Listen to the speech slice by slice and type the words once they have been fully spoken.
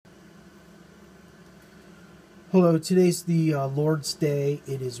Hello, today's the Lord's Day.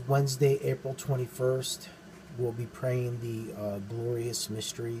 It is Wednesday, April 21st. We'll be praying the glorious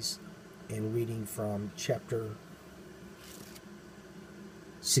mysteries and reading from chapter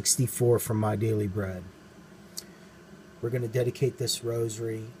 64 from My Daily Bread. We're going to dedicate this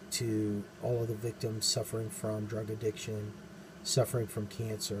rosary to all of the victims suffering from drug addiction, suffering from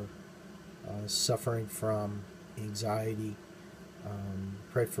cancer, suffering from anxiety.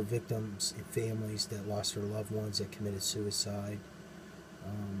 Pray for victims and families that lost their loved ones that committed suicide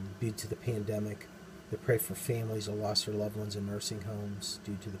due to the pandemic. To pray for families that lost their loved ones in nursing homes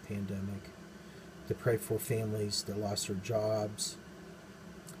due to the pandemic. To pray for families that lost their jobs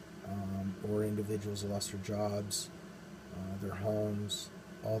or individuals that lost their jobs, their homes,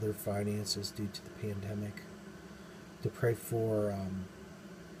 all their finances due to the pandemic. To pray for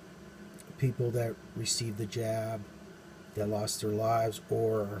people that received the jab, that lost their lives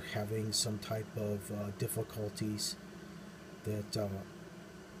or are having some type of difficulties, that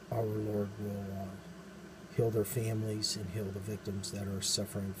our Lord will heal their families and heal the victims that are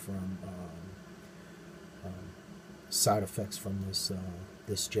suffering from side effects from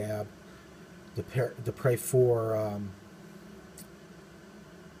this jab. To pray for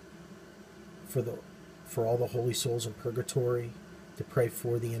all the holy souls in purgatory. To pray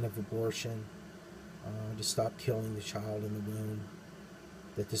for the end of abortion. To stop killing the child in the womb,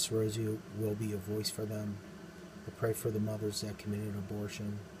 that this rosary will be a voice for them. To pray for the mothers that committed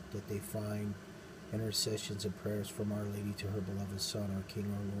abortion, that they find intercessions and prayers from Our Lady to her beloved Son, our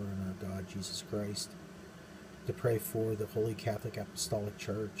King, our Lord, and our God, Jesus Christ. To pray for the Holy Catholic Apostolic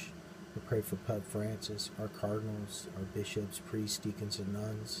Church. To pray for Pope Francis, our cardinals, our bishops, priests, deacons, and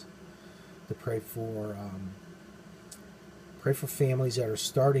nuns. To pray for families that are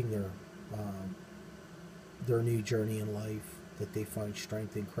starting their new journey in life, that they find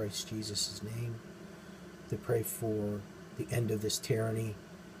strength in Christ Jesus' name. To pray for the end of this tyranny,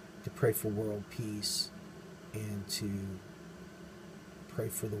 to pray for world peace, and to pray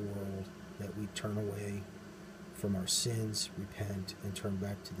for the world that we turn away from our sins, repent, and turn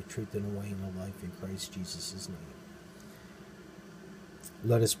back to the truth and the way and the life in Christ Jesus' name.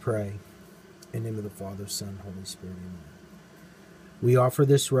 Let us pray. In the name of the Father, Son, Holy Spirit, amen. We offer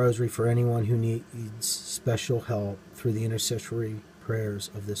this rosary for anyone who needs special help through the intercessory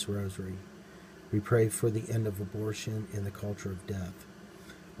prayers of this rosary. We pray for the end of abortion and the culture of death.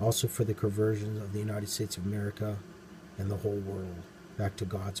 Also for the conversion of the United States of America and the whole world back to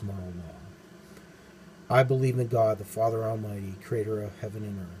God's moral law. I believe in God, the Father Almighty, creator of heaven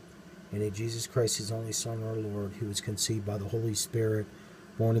and earth, and in Jesus Christ, his only Son, our Lord, who was conceived by the Holy Spirit,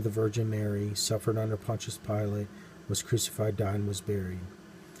 born of the Virgin Mary, suffered under Pontius Pilate, was crucified, died, and was buried.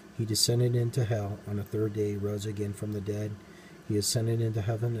 He descended into hell. On the third day, he rose again from the dead. He ascended into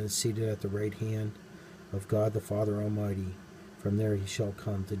heaven and is seated at the right hand of God the Father Almighty. From there he shall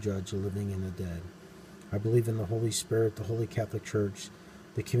come to judge the living and the dead. I believe in the Holy Spirit, the Holy Catholic Church,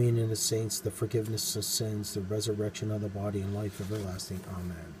 the communion of saints, the forgiveness of sins, the resurrection of the body, and life everlasting.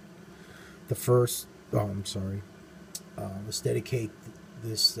 Amen. Let's dedicate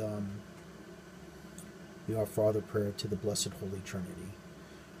this the Our Father prayer to the Blessed Holy Trinity.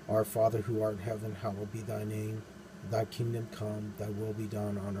 Our Father who art in heaven, hallowed be thy name. Thy kingdom come, thy will be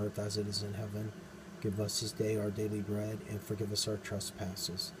done on earth as it is in heaven. Give us this day our daily bread, and forgive us our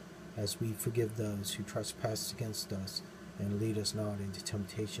trespasses, as we forgive those who trespass against us. And lead us not into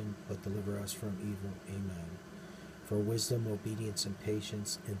temptation, but deliver us from evil. Amen. For wisdom, obedience, and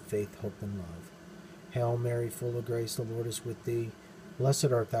patience, and faith, hope, and love. Hail Mary, full of grace, the Lord is with thee.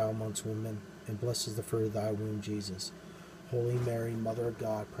 Blessed art thou amongst women, and blessed is the fruit of thy womb, Jesus. Holy Mary, Mother of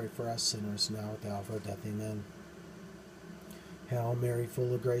God, pray for us sinners, now at the hour of our death. Amen. Hail Mary,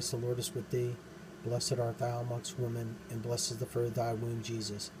 full of grace, the Lord is with thee. Blessed art thou amongst women, and blessed is the fruit of thy womb,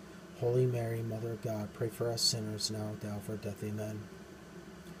 Jesus. Holy Mary, Mother of God, pray for us sinners, now at the hour of our death. Amen.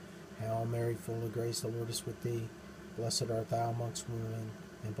 Hail Mary, full of grace, the Lord is with thee. Blessed art thou amongst women,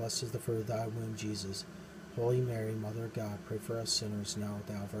 and blessed is the fruit of thy womb, Jesus. Holy Mary, Mother of God, pray for us sinners, now at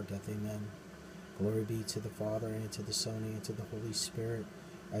the hour of our death. Amen. Glory be to the Father, and to the Son, and to the Holy Spirit,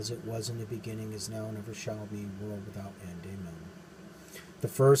 as it was in the beginning, is now, and ever shall be, world without end. Amen. The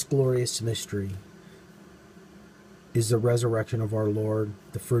first glorious mystery is the resurrection of our Lord.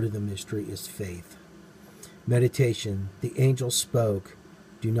 The fruit of the mystery is faith. Meditation. The angel spoke,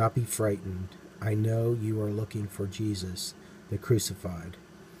 "Do not be frightened. I know you are looking for Jesus, the crucified,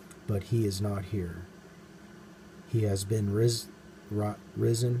 but he is not here. He has been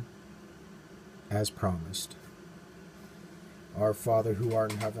risen as promised." Our Father who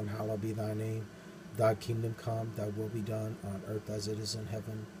art in heaven, hallowed be thy name. Thy kingdom come, thy will be done on earth as it is in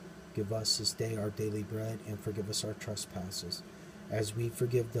heaven. Give us this day our daily bread, and forgive us our trespasses, as we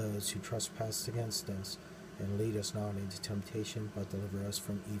forgive those who trespass against us. And lead us not into temptation, but deliver us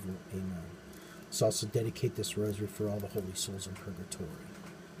from evil. Amen. Let's also dedicate this rosary for all the holy souls in purgatory.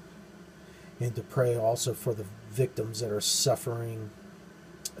 And to pray also for the victims that are suffering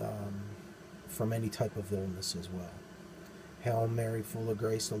from any type of illness as well. Hail Mary, full of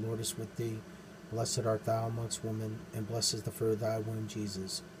grace, the Lord is with thee. Blessed art thou amongst women, and blessed is the fruit of thy womb,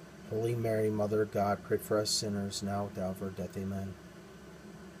 Jesus. Holy Mary, Mother of God, pray for us sinners, now at the hour of our death. Amen.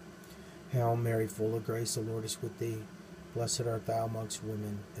 Hail Mary, full of grace, the Lord is with thee. Blessed art thou amongst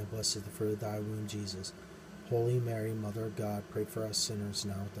women, and blessed is the fruit of thy womb, Jesus. Holy Mary, Mother of God, pray for us sinners,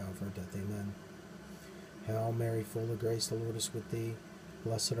 now at the hour of our death. Amen. Hail Mary, full of grace, the Lord is with thee.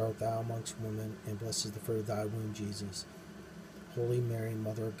 Blessed art thou amongst women, and blessed is the fruit of thy womb, Jesus. Holy Mary,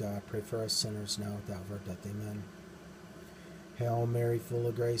 Mother of God, pray for us sinners, now at the hour of our death. Amen. Hail Mary, full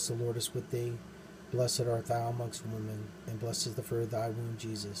of grace, the Lord is with thee. Blessed art thou amongst women, and blessed is the fruit of thy womb,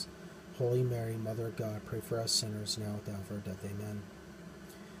 Jesus. Holy Mary, Mother of God, pray for us sinners, now at the hour of our death. Amen.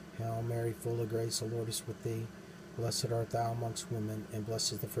 Hail Mary, full of grace, the Lord is with thee. Blessed art thou amongst women, and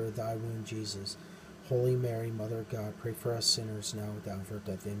blessed is the fruit of thy womb, Jesus. Holy Mary, Mother of God, pray for us sinners, now at the hour of our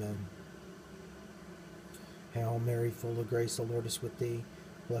death. Amen. Hail Mary, full of grace, the Lord is with thee.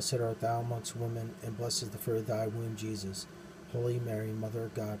 Blessed art thou amongst women, and blessed is the fruit of thy womb, Jesus. Holy Mary, Mother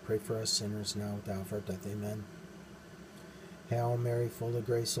of God, pray for us sinners, now at the hour of our death. Amen. Hail Mary, full of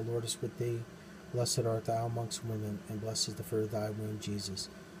grace, the Lord is with thee. Blessed art thou amongst women, and blessed is the fruit of thy womb, Jesus.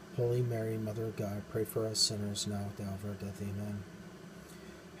 Holy Mary, Mother of God, pray for us sinners, now at the hour of our death. Amen.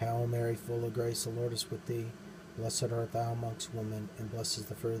 Hail Mary, full of grace, the Lord is with thee. Blessed art thou amongst women, and blessed is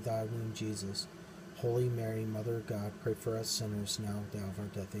the fruit of thy womb, Jesus. Holy Mary, Mother of God, pray for us sinners, now at the hour of our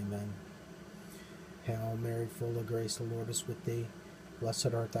death. Amen. Hail Mary, full of grace, the Lord is with thee.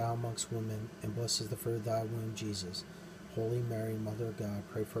 Blessed art thou amongst women, and blessed is the fruit of thy womb, Jesus. Holy Mary, Mother of God,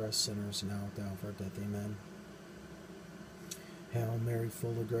 pray for us sinners, now at the hour of our death. Amen. Hail Mary,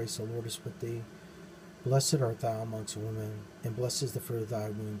 full of grace, the Lord is with thee. Blessed art thou amongst women, and blessed is the fruit of thy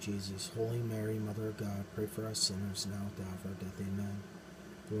womb, Jesus. Holy Mary, Mother of God, pray for us sinners, now at the hour of our death. Amen.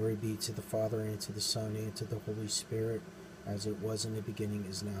 Glory be to the Father, and to the Son, and to the Holy Spirit, as it was in the beginning,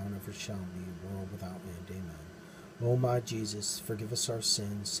 is now, and ever shall be, world without end. Amen. O my Jesus, forgive us our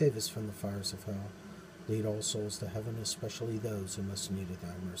sins, save us from the fires of hell. Lead all souls to heaven, especially those who most need of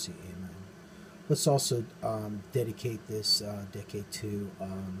thy mercy. Amen. Let's also dedicate this decade to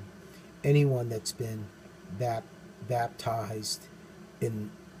anyone that's been baptized in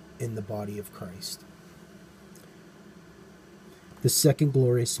the body of Christ. The second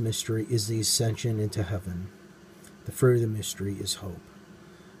glorious mystery is the ascension into heaven. The fruit of the mystery is hope.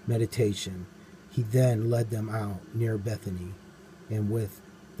 Meditation. He then led them out near Bethany, and with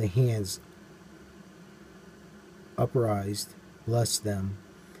the hands upraised, blessed them.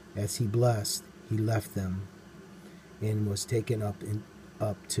 As he blessed, he left them, and was taken up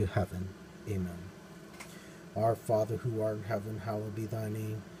to heaven. Amen. Our Father, who art in heaven, hallowed be thy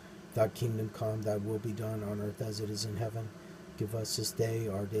name. Thy kingdom come, thy will be done on earth as it is in heaven. Give us this day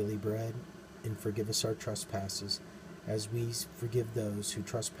our daily bread, and forgive us our trespasses, as we forgive those who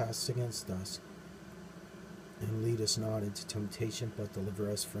trespass against us. And lead us not into temptation, but deliver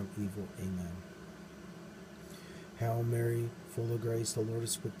us from evil. Amen. Hail Mary, full of grace, the Lord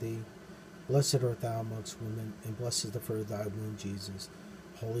is with thee. Blessed art thou amongst women, and blessed is the fruit of thy womb, Jesus.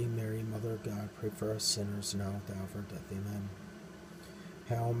 Holy Mary, Mother of God, pray for us sinners, now at the hour of our death. Amen.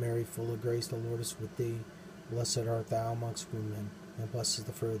 Hail Mary, full of grace, the Lord is with thee. Blessed art thou amongst women, and blessed is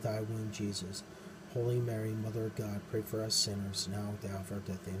the fruit of thy womb, Jesus. Holy Mary, Mother of God, pray for us sinners, now at the hour of our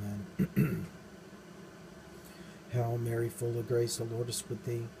death. Amen. Hail Mary, full of grace, the Lord is with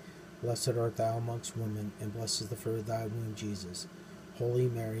thee. Blessed art thou amongst women, and blessed is the fruit of thy womb, Jesus. Holy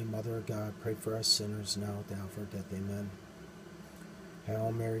Mary, Mother of God, pray for us sinners, now at the hour of our death. Amen.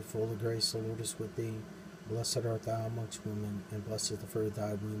 Hail Mary, full of grace, the Lord is with thee. Blessed art thou amongst women, and blessed is the fruit of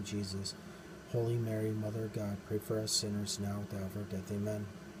thy womb, Jesus. Holy Mary, Mother of God, pray for us sinners, now at the hour of our death. Amen.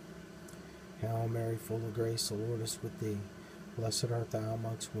 Hail Mary, full of grace, the Lord is with thee. Blessed art thou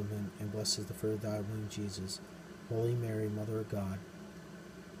amongst women, and blessed is the fruit of thy womb, Jesus. Holy Mary, Mother of God,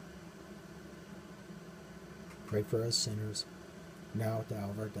 pray for us sinners, now at the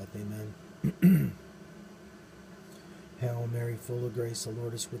hour of our death. Amen. Hail Mary, full of grace, the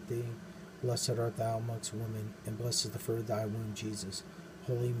Lord is with thee. Blessed art thou amongst women, and blessed is the fruit of thy womb, Jesus.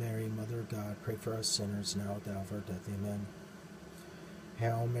 Holy Mary, Mother of God, pray for us sinners, now at the hour of our death. Amen.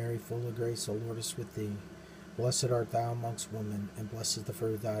 Hail Mary, full of grace, the Lord is with thee. Blessed art thou amongst women, and blessed is the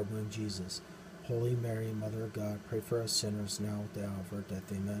fruit of thy womb, Jesus. Holy Mary, Mother of God, pray for us sinners, now at the hour of our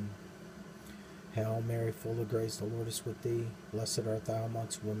death. Amen. Hail Mary, full of grace, the Lord is with thee. Blessed art thou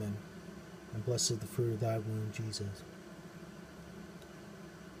amongst women, and blessed is the fruit of thy womb, Jesus.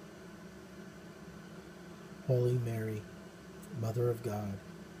 Holy Mary, Mother of God,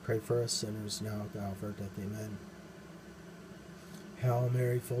 pray for us sinners, now at the hour of our death. Amen. Hail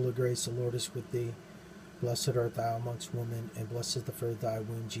Mary, full of grace, the Lord is with thee. Blessed art thou amongst women, and blessed is the fruit of thy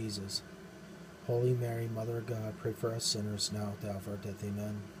womb, Jesus. Holy Mary, Mother of God, pray for us sinners, now at the hour of our death.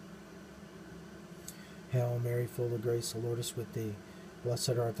 Amen. Hail Mary, full of grace, the Lord is with thee.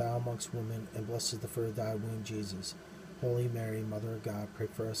 Blessed art thou amongst women, and blessed is the fruit of thy womb, Jesus. Holy Mary, Mother of God, pray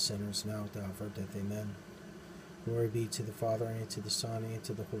for us sinners, now at the hour of our death. Amen. Glory be to the Father, and to the Son, and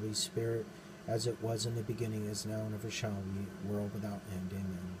to the Holy Spirit, as it was in the beginning, is now, and ever shall be, world without end.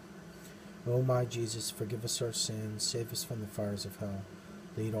 Amen. O my Jesus, forgive us our sins, save us from the fires of hell.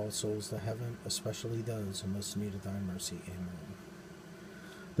 Lead all souls to heaven, especially those who most need of thy mercy. Amen.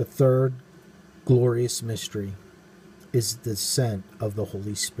 The third glorious mystery is the descent of the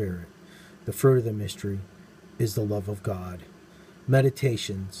Holy Spirit. The fruit of the mystery is the love of God.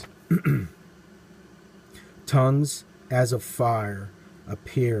 Meditations. Tongues as of fire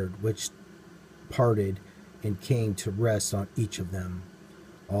appeared, which parted and came to rest on each of them.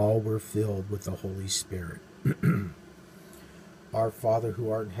 All were filled with the Holy Spirit. Our Father who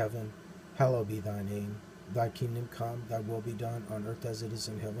art in heaven, hallowed be thy name. Thy kingdom come, thy will be done on earth as it is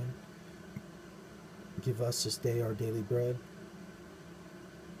in heaven. Give us this day our daily bread,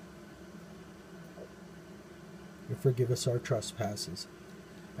 and forgive us our trespasses,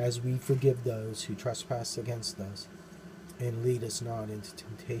 as we forgive those who trespass against us. And lead us not into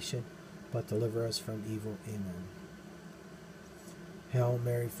temptation, but deliver us from evil. Amen. Hail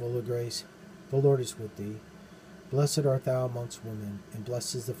Mary, full of grace, the Lord is with thee. Blessed art thou amongst women, and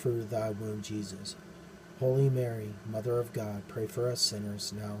blessed is the fruit of thy womb, Jesus. Holy Mary, Mother of God, pray for us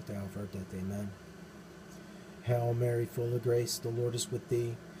sinners, now at the hour of our death. Amen. Hail Mary, full of grace, the Lord is with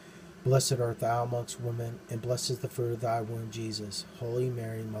thee. Blessed art thou amongst women, and blessed is the fruit of thy womb, Jesus. Holy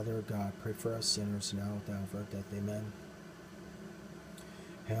Mary, Mother of God, pray for us sinners, now at the hour of our death. Amen.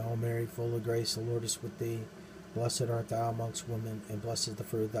 Hail Mary, full of grace, the Lord is with thee. Blessed art thou amongst women, and blessed is the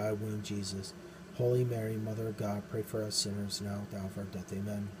fruit of thy womb, Jesus. Holy Mary, Mother of God, pray for us sinners, now at the hour of our death.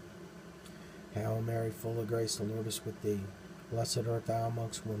 Amen. Hail Mary, full of grace, the Lord is with thee. Blessed art thou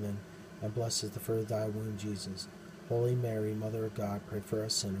amongst women, and blessed is the fruit of thy womb, Jesus. Holy Mary, Mother of God, pray for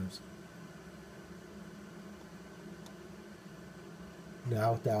us sinners,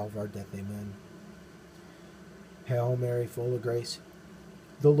 now at the hour of our death. Amen. Hail Mary, full of grace,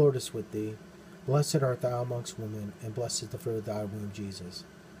 the Lord is with thee. Blessed art thou amongst women, and blessed is the fruit of thy womb, Jesus.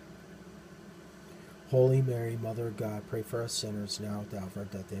 Holy Mary, Mother of God, pray for us sinners, now at the hour of our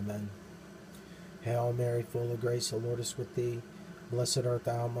death. Amen. Hail Mary, full of grace, the Lord is with thee. Blessed art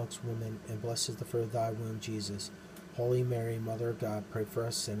thou amongst women, and blessed is the fruit of thy womb, Jesus. Holy Mary, Mother of God, pray for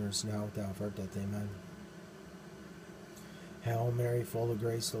us sinners, now at the hour of our death. Amen. Hail Mary, full of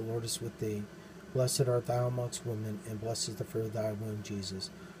grace, the Lord is with thee. Blessed art thou amongst women, and blessed is the fruit of thy womb, Jesus.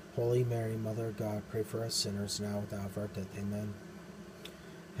 Holy Mary, Mother of God, pray for us sinners, now at the hour of our death. Amen.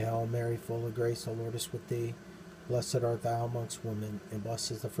 Hail Mary, full of grace, the Lord is with thee. Blessed art thou amongst women, and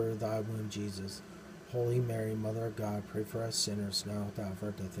blessed is the fruit of thy womb, Jesus. Holy Mary, Mother of God, pray for us sinners, now at the hour of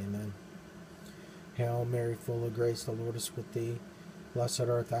our death. Amen. Hail Mary, full of grace, the Lord is with thee. Blessed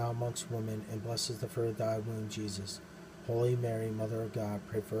art thou amongst women, and blessed is the fruit of thy womb, Jesus. Holy Mary, Mother of God,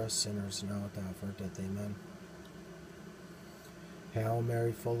 pray for us sinners, now at the hour of our death. Amen. Hail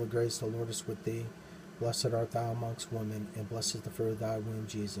Mary, full of grace, the Lord is with thee. Blessed art thou amongst women, and blessed is the fruit of thy womb,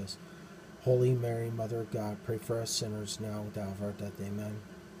 Jesus. Holy Mary, Mother of God, pray for us sinners, now at the hour of our death. Amen.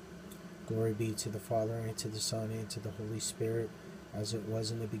 Glory be to the Father, and to the Son, and to the Holy Spirit, as it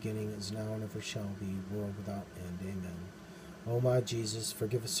was in the beginning, is now, and ever shall be, world without end. Amen. O my Jesus,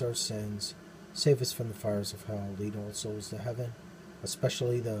 forgive us our sins, save us from the fires of hell, lead all souls to heaven,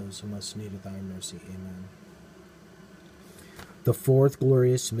 especially those who most need of thy mercy. Amen. The fourth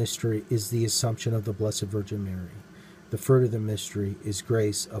glorious mystery is the Assumption of the Blessed Virgin Mary. The fruit of the mystery is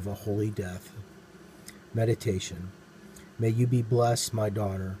grace of a holy death. Meditation. May you be blessed, my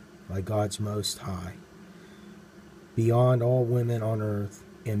daughter, by God's Most High, beyond all women on earth,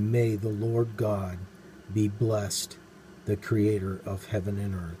 and may the Lord God be blessed, the Creator of heaven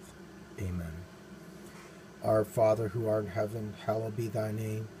and earth. Amen. Our Father who art in heaven, hallowed be thy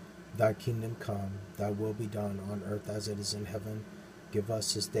name. Thy kingdom come, thy will be done on earth as it is in heaven. Give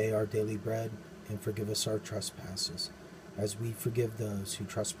us this day our daily bread, and forgive us our trespasses, as we forgive those who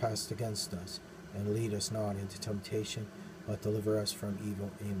trespass against us. And lead us not into temptation, but deliver us from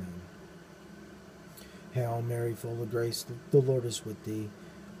evil. Amen. Hail Mary, full of grace, the Lord is with thee.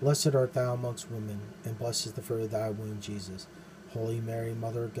 Blessed art thou amongst women, and blessed is the fruit of thy womb, Jesus. Holy Mary,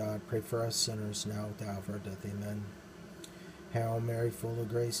 Mother of God, pray for us sinners, now at the hour of our death. Amen. Hail Mary, full of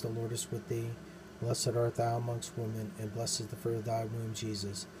grace, the Lord is with thee. Blessed art thou amongst women, and blessed is the fruit of thy womb,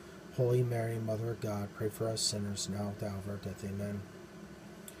 Jesus. Holy Mary, Mother of God, pray for us sinners, now at the hour of our death. Amen.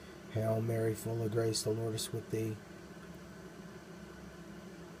 Hail Mary, full of grace, the Lord is with thee.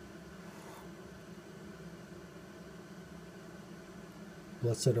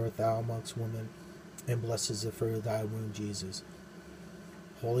 Blessed art thou amongst women, and blessed is the fruit of thy womb, Jesus.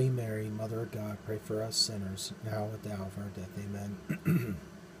 Holy Mary, Mother of God, pray for us sinners, now at the hour of our death. Amen.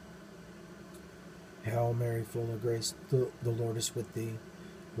 Hail Mary, full of grace, the Lord is with thee.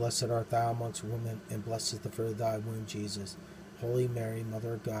 Blessed art thou amongst women, and blessed is the fruit of thy womb, Jesus. Holy Mary,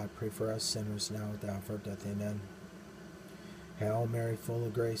 Mother of God, pray for us sinners, now at the hour of our death. Amen. Hail Mary, full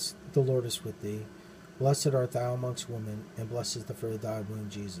of grace, the Lord is with thee. Blessed art thou amongst women, and blessed is the fruit of thy womb,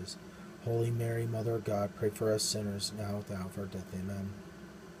 Jesus. Holy Mary, Mother of God, pray for us sinners, now at the hour of our death. Amen.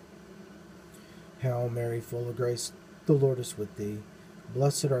 Hail Mary, full of grace, the Lord is with thee.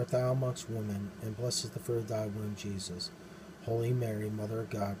 Blessed art thou amongst women, and blessed is the fruit of thy womb, Jesus. Holy Mary, Mother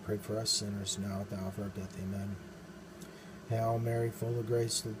of God, pray for us sinners, now at the hour of our death. Amen. Hail Mary, full of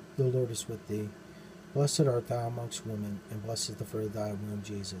grace, the Lord is with thee. Blessed art thou amongst women, and blessed is the fruit of thy womb,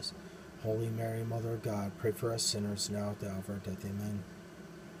 Jesus. Holy Mary, Mother of God, pray for us sinners, now at the hour of our death. Amen.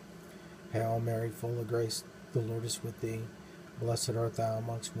 Hail Mary, full of grace, the Lord is with thee. Blessed art thou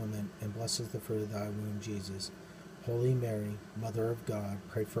amongst women, and blessed is the fruit of thy womb, Jesus. Holy Mary, Mother of God,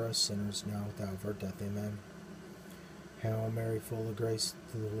 pray for us sinners, now at the hour of our death. Amen. Hail Mary, full of grace,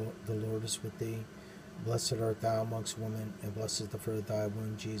 the Lord is with thee. Blessed art thou amongst women, and blessed is the fruit of thy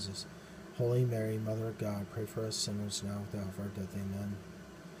womb, Jesus. Holy Mary, Mother of God, pray for us sinners, now at the hour of our death. Amen.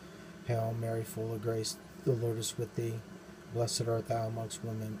 Hail Mary, full of grace, the Lord is with thee. Blessed art thou amongst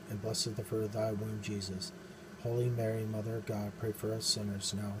women, and blessed is the fruit of thy womb, Jesus. Holy Mary, Mother of God, pray for us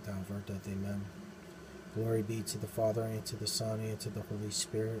sinners, now at the hour of our death. Amen. Glory be to the Father, and to the Son, and to the Holy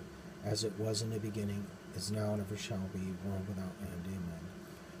Spirit, as it was in the beginning, is now, and ever shall be, world without end. Amen.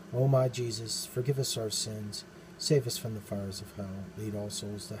 O my Jesus, forgive us our sins, save us from the fires of hell, lead all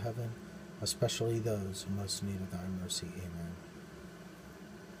souls to heaven, especially those who most need of thy mercy. Amen.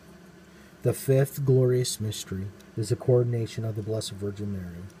 The fifth glorious mystery is the coronation of the Blessed Virgin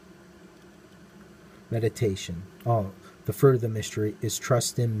Mary. Meditation. The fruit of the mystery is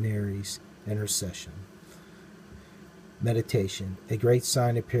trust in Mary's intercession. Meditation. A great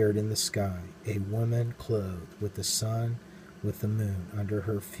sign appeared in the sky, a woman clothed with the sun, with the moon under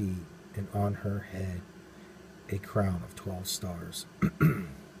her feet, and on her head a crown of 12 stars.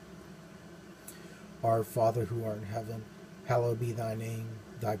 Our Father who art in heaven, hallowed be thy name.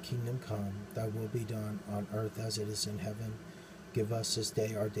 Thy kingdom come, thy will be done on earth as it is in heaven. Give us this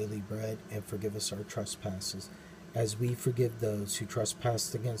day our daily bread, and forgive us our trespasses, as we forgive those who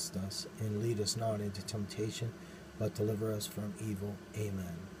trespass against us. And lead us not into temptation, but deliver us from evil.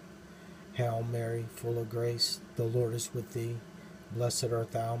 Amen. Hail Mary, full of grace, the Lord is with thee. Blessed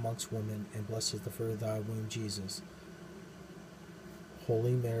art thou amongst women, and blessed is the fruit of thy womb, Jesus.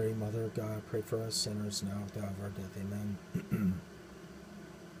 Holy Mary, Mother of God, pray for us sinners, now at the hour of our death. Amen.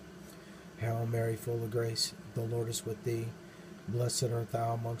 Hail Mary, full of grace, the Lord is with thee. Blessed art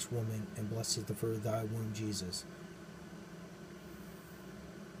thou amongst women, and blessed is the fruit of thy womb, Jesus.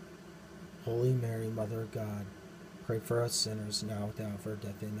 Holy Mary, Mother of God, pray for us sinners, now at the hour of our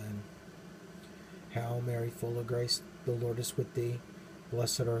death. Amen. Hail Mary, full of grace, the Lord is with thee.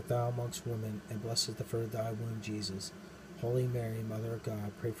 Blessed art thou amongst women, and blessed is the fruit of thy womb, Jesus. Holy Mary, Mother of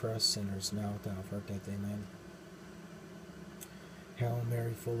God, pray for us sinners, now at the hour of our death. Amen. Hail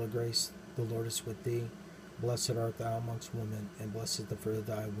Mary, full of grace, the Lord is with thee. Blessed art thou amongst women, and blessed is the fruit of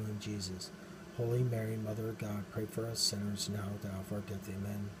thy womb, Jesus. Holy Mary, Mother of God, pray for us sinners, now at the hour of our death.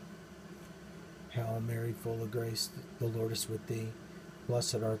 Amen. Hail Mary, full of grace, the Lord is with thee.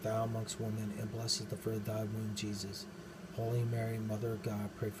 Blessed art thou amongst women, and blessed is the fruit of thy womb, Jesus. Holy Mary, Mother of God,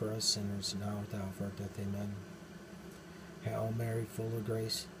 pray for us sinners, now at the hour of our death. Amen. Hail Mary, full of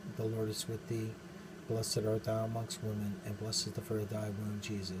grace, the Lord is with thee. Blessed art thou amongst women, and blessed is the fruit of thy womb,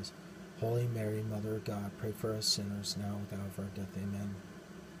 Jesus. Holy Mary, Mother of God, pray for us sinners, now at the hour of our death. Amen.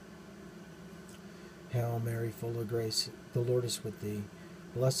 Hail Mary, full of grace, the Lord is with thee.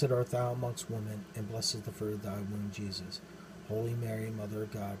 Blessed art thou amongst women, and blessed is the fruit of thy womb, Jesus. Holy Mary, Mother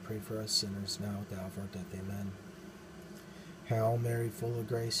of God, pray for us sinners, now at the hour of our death. Amen. Hail Mary, full of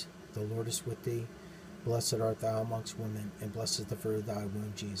grace, the Lord is with thee. Blessed art thou amongst women, and blessed is the fruit of thy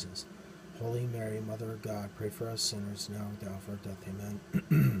womb, Jesus. Holy Mary, Mother of God, pray for us sinners, now at the hour of our death.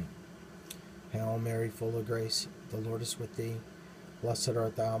 Amen. Hail Mary, full of grace, the Lord is with thee. Blessed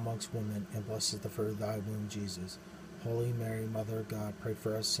art thou amongst women, and blessed is the fruit of thy womb, Jesus. Holy Mary, Mother of God, pray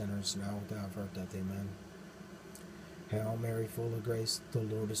for us sinners, now and at the hour of our death. Amen. Hail Mary, full of grace, the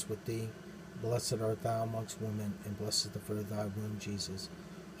Lord is with thee. Blessed art thou amongst women, and blessed is the fruit of thy womb, Jesus.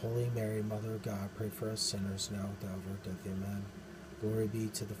 Holy Mary, Mother of God, pray for us sinners, now and at the hour of our death. Amen. Glory be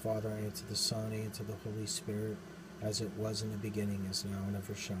to the Father, and to the Son, and to the Holy Spirit, as it was in the beginning, is now, and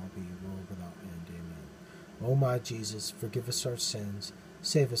ever shall be, world without end. Amen. O my Jesus, forgive us our sins,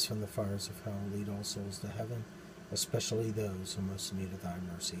 save us from the fires of hell, lead all souls to heaven, especially those who most need of thy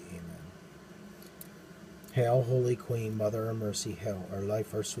mercy. Amen. Hail, Holy Queen, Mother of Mercy, hail, our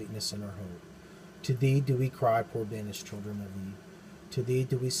life, our sweetness, and our hope. To thee do we cry, poor banished children of Eve. To thee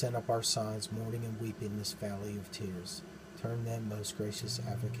do we send up our sighs, mourning and weeping in this valley of tears. Turn then, most gracious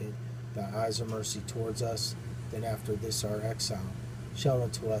Advocate, thy eyes of mercy towards us, then after this our exile, show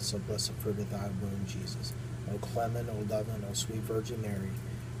unto us the blessed fruit of thy womb, Jesus. O clement, O loving, O sweet Virgin Mary,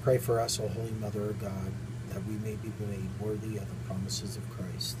 pray for us, O Holy Mother of God, that we may be made worthy of the promises of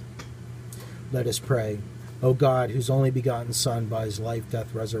Christ. Let us pray. O God, whose only begotten Son, by his life,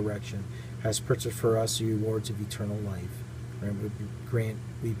 death, resurrection, has purchased for us the rewards of eternal life, grant,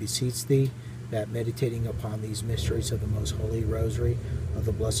 we beseech thee, that meditating upon these mysteries of the most holy rosary of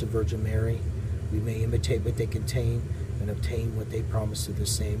the Blessed Virgin Mary, we may imitate what they contain and obtain what they promise through the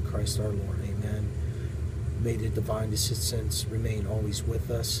same Christ our Lord. Amen. May the divine assistance remain always with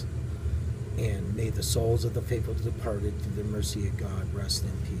us, and may the souls of the faithful departed through the mercy of God rest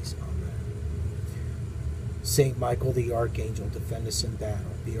in peace. Amen. Saint Michael the Archangel, defend us in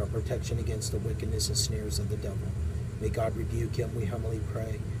battle. Be our protection against the wickedness and snares of the devil. May God rebuke him, we humbly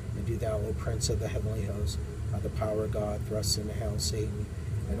pray. And do thou, O Prince of the heavenly host, by the power of God, thrust into hell Satan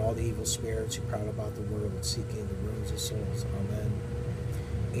and all the evil spirits who prowl about the world, seeking the ruins of souls. Amen.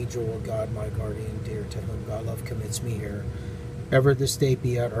 Angel of God, my guardian dear, to whom God love commits me here, ever this day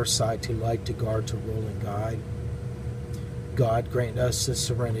be at our side, to light, to guard, to rule and guide. God, grant us the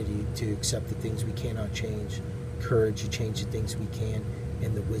serenity to accept the things we cannot change, courage to change the things we can,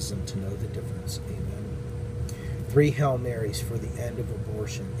 and the wisdom to know the difference. Amen. 3 Hail Marys for the end of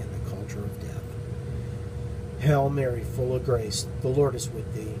abortion and the culture of death. Hail Mary, full of grace, the Lord is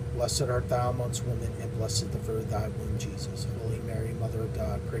with thee. Blessed art thou amongst women, and blessed is the fruit of thy womb, Jesus. Holy Mary, Mother of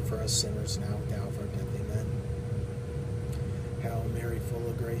God, pray for us sinners, now and at the hour of our death. Amen. Hail Mary, full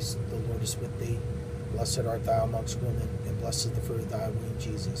of grace, the Lord is with thee. Blessed art thou amongst women, and blessed is the fruit of thy womb,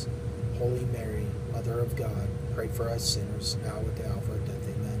 Jesus. Holy Mary, Mother of God, pray for us sinners, now and at the hour of our death.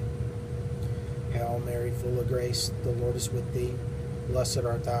 Amen. Hail Mary, full of grace, the Lord is with thee. Blessed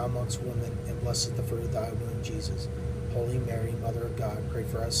art thou amongst women, and blessed is the fruit of thy womb, Jesus. Holy Mary, Mother of God, pray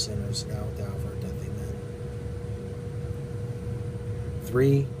for us sinners, now and at the hour of our death.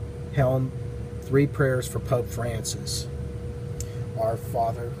 Amen. 3 prayers for Pope Francis. Our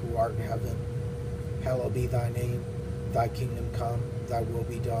Father, who art in heaven, hallowed be thy name. Thy kingdom come, thy will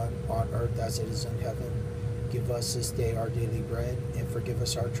be done, on earth as it is in heaven. Give us this day our daily bread, and forgive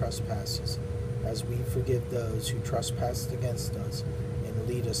us our trespasses, as we forgive those who trespass against us. And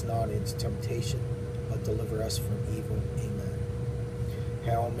lead us not into temptation, but deliver us from evil. Amen.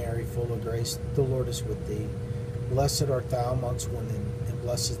 Hail Mary, full of grace, the Lord is with thee. Blessed art thou amongst women, and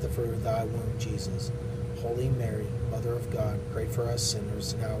blessed is the fruit of thy womb, Jesus. Holy Mary, Mother of God, pray for us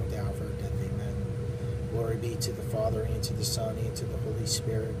sinners, now and at the hour of our death. Amen. Glory be to the Father, and to the Son, and to the Holy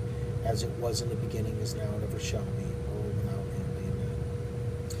Spirit, as it was in the beginning, is now, and ever shall be, world without end. Amen.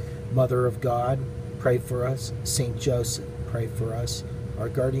 Mother of God, pray for us. Saint Joseph, pray for us. Our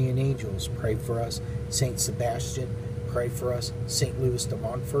guardian angels, pray for us. Saint Sebastian, pray for us. Saint Louis de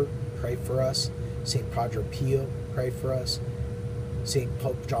Montfort, pray for us. Saint Padre Pio, pray for us. Saint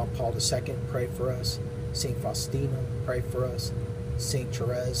Pope John Paul II, pray for us. Saint Faustina, pray for us. Saint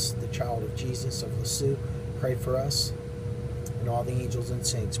Therese, the child of Jesus of Lisieux, pray for us. And all the angels and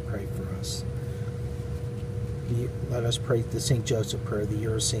saints, pray for us. Let us pray the Saint Joseph prayer, the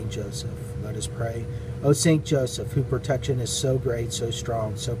year of Saint Joseph. Let us pray. O Saint Joseph, whose protection is so great, so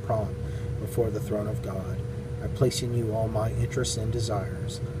strong, so prompt before the throne of God, I place in you all my interests and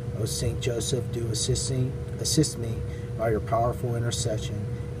desires. O Saint Joseph, do assist me by your powerful intercession,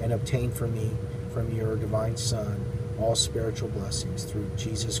 and obtain for me from your divine Son all spiritual blessings through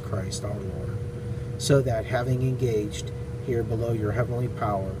Jesus Christ our Lord, so that, having engaged here below your heavenly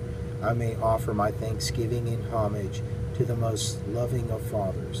power, I may offer my thanksgiving and homage to the most loving of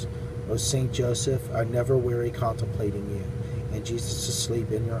fathers. O Saint Joseph, I never weary contemplating you, and Jesus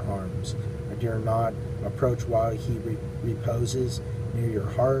asleep in your arms. I dare not approach while he reposes near your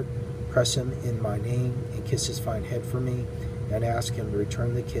heart. Press him in my name, and kiss his fine head for me, and ask him to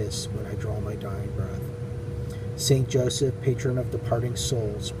return the kiss when I draw my dying breath. Saint Joseph, patron of departing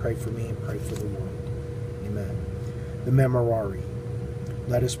souls, pray for me and pray for the world. Amen. The Memorare.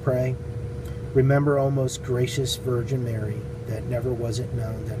 Let us pray. Remember, O most gracious Virgin Mary, that never was it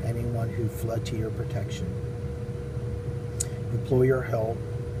known that anyone who fled to your protection, implored your help,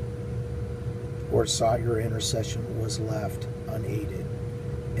 or sought your intercession was left unaided.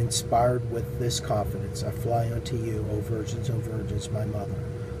 Inspired with this confidence, I fly unto you, O virgins, my mother.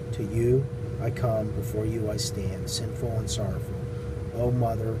 To you I come, before you I stand, sinful and sorrowful. O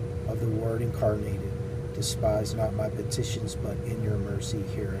Mother of the Word incarnated, despise not my petitions, but in your mercy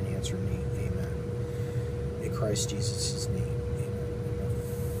hear and answer me. Amen. In Christ Jesus' name. Amen. In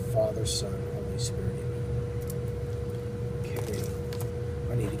the Father, Son, Holy Spirit. Amen. Okay.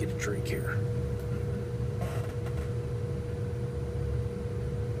 I need to get a drink here.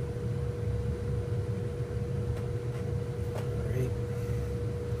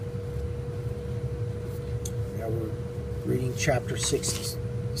 Now we're reading chapter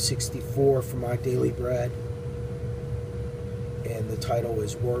 64 from My Daily Bread, and the title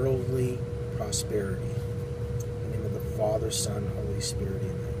is Worldly Prosperity. In the name of the Father, Son, Holy Spirit,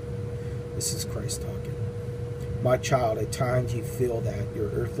 amen. This is Christ talking. My child, at times you feel that your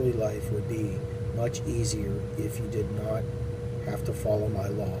earthly life would be much easier if you did not have to follow my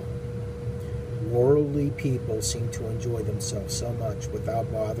law. Worldly people seem to enjoy themselves so much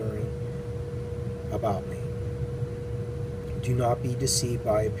without bothering about me. Do not be deceived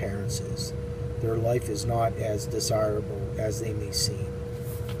by appearances. Their life is not as desirable as they may seem.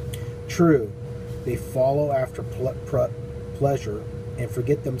 True, they follow after pleasure and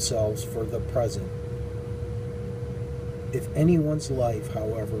forget themselves for the present. If anyone's life,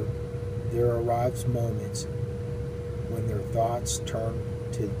 however, there arrives moments when their thoughts turn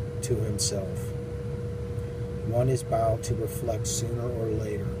to himself. One is bound to reflect sooner or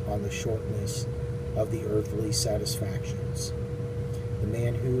later on the shortness of the earthly satisfactions. The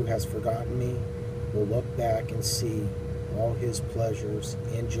man who has forgotten me will look back and see all his pleasures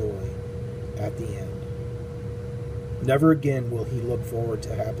and joy at the end. Never again will he look forward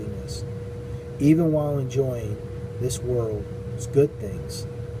to happiness. Even while enjoying this world's good things,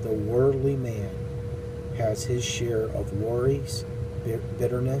 the worldly man has his share of worries,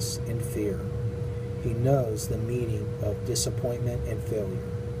 bitterness, and fear. He knows the meaning of disappointment and failure.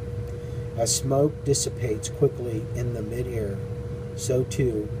 As smoke dissipates quickly in the mid-air, so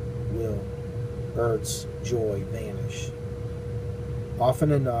too will earth's joy vanish.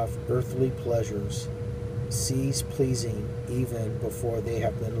 Often enough, earthly pleasures cease pleasing even before they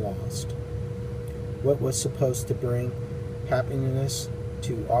have been lost. What was supposed to bring happiness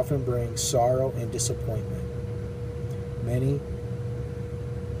to often bring sorrow and disappointment. Many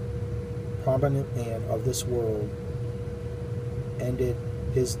prominent men of this world ended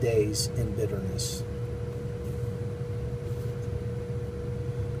his days in bitterness.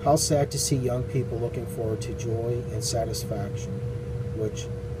 How sad to see young people looking forward to joy and satisfaction, which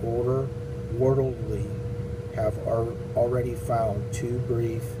worldly have already found too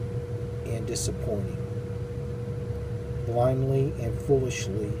brief and disappointing. Blindly and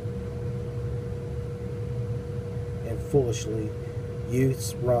foolishly,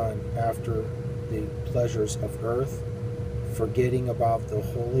 youths run after the pleasures of earth, forgetting about the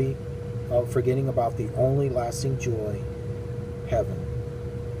only lasting joy, heaven.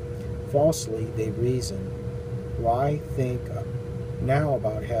 Falsely, they reason, why think now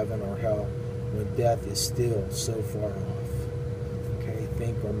about heaven or hell when death is still so far off? Okay,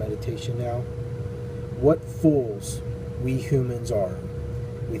 think or meditation now. What fools we humans are.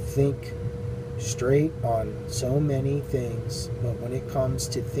 We think straight on so many things, but when it comes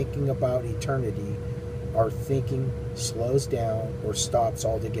to thinking about eternity, our thinking slows down or stops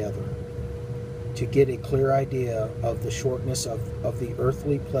altogether. To get a clear idea of the shortness of the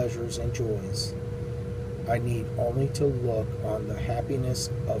earthly pleasures and joys, I need only to look on the happiness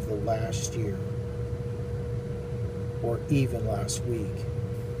of the last year, or even last week.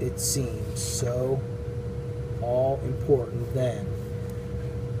 It seemed so all important then,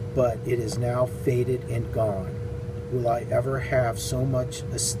 but it is now faded and gone. Will I ever have so much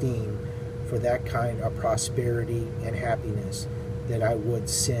esteem for that kind of prosperity and happiness that I would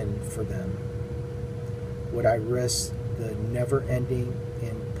sin for them? Would I risk the never-ending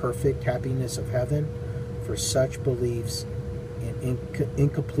and perfect happiness of heaven for such beliefs in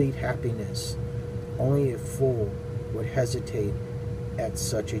incomplete happiness? Only a fool would hesitate at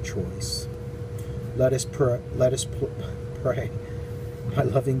such a choice. Let us pray. My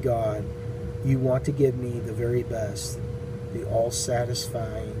loving God, you want to give me the very best, the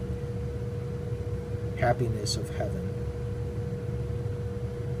all-satisfying happiness of heaven.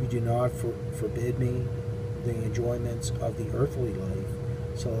 You do not forbid me the enjoyments of the earthly life,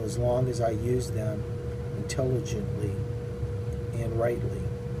 so as long as I use them intelligently and rightly.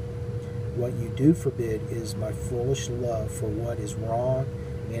 What you do forbid is my foolish love for what is wrong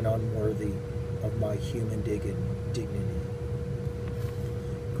and unworthy of my human dignity.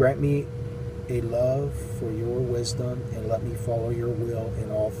 Grant me a love for your wisdom and let me follow your will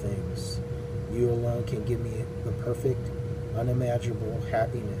in all things. You alone can give me the perfect, unimaginable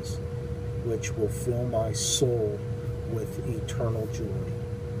happiness which will fill my soul with eternal joy.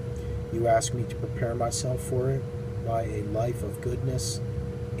 You ask me to prepare myself for it by a life of goodness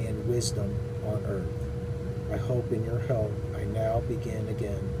and wisdom on earth. I hope in your help I now begin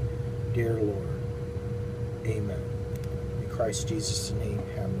again. Dear Lord, amen. In Christ Jesus' name,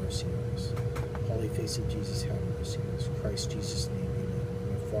 have mercy on us. Holy face of Jesus, have mercy on us. In Christ Jesus' name, amen.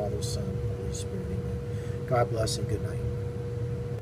 In the Father, Son, and Holy Spirit, amen. God bless and good night.